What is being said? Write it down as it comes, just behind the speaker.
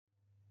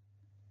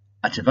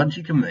At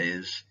Avanti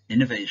Conveyors,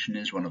 innovation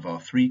is one of our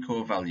three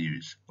core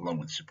values, along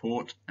with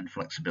support and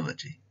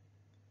flexibility.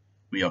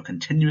 We are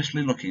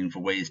continuously looking for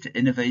ways to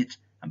innovate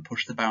and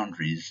push the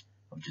boundaries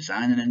of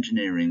design and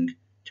engineering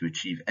to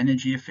achieve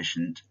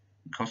energy-efficient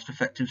and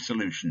cost-effective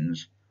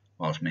solutions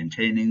whilst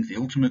maintaining the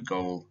ultimate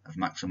goal of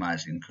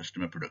maximising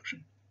customer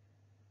production.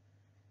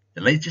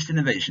 The latest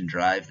innovation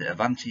drive that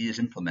Avanti is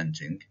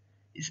implementing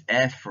is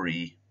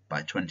air-free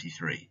by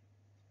 23.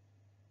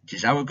 It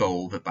is our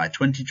goal that by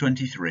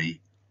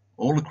 2023,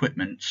 all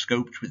equipment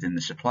scoped within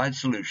the supplied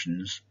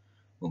solutions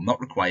will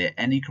not require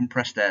any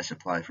compressed air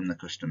supply from the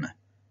customer,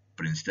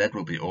 but instead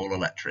will be all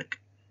electric.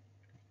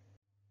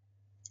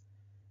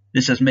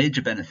 This has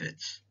major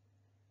benefits: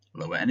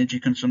 lower energy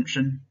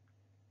consumption,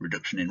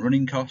 reduction in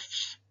running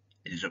costs.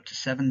 It is up to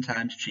 7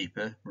 times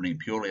cheaper running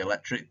purely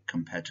electric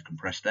compared to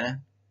compressed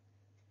air.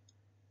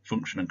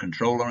 Function and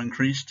control are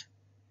increased.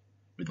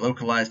 With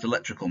localized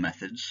electrical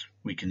methods,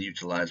 we can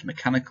utilize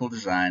mechanical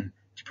design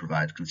to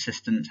provide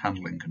consistent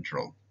handling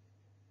control.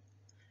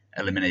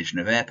 Elimination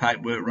of air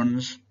pipe work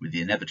runs with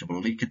the inevitable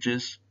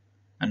leakages,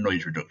 and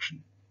noise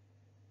reduction.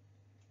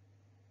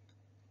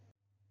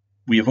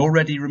 We have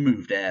already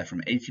removed air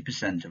from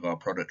 80% of our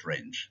product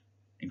range,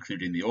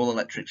 including the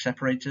all-electric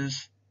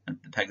separators and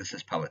the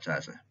Pegasus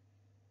palletizer.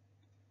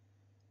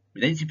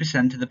 With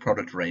 80% of the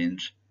product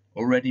range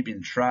already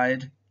been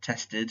tried,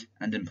 tested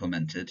and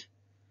implemented,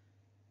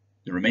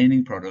 the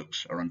remaining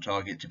products are on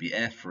target to be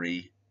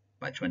air-free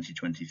by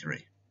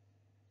 2023.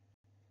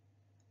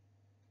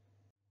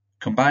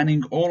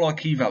 Combining all our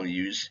key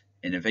values,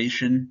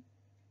 innovation,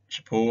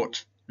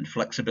 support and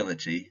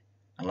flexibility,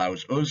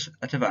 allows us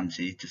at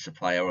Avanti to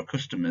supply our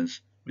customers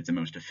with the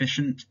most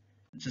efficient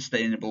and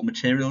sustainable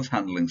materials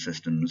handling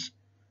systems,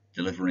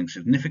 delivering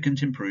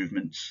significant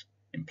improvements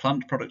in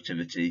plant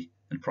productivity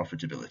and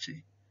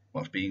profitability,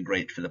 whilst being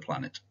great for the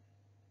planet.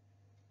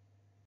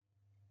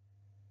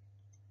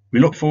 We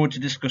look forward to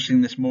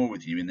discussing this more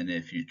with you in the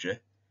near future,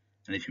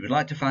 and if you would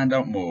like to find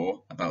out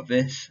more about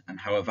this and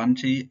how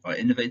Avanti are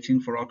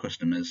innovating for our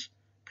customers,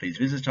 please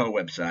visit our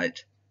website,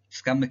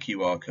 scan the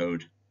QR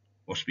code,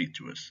 or speak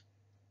to us.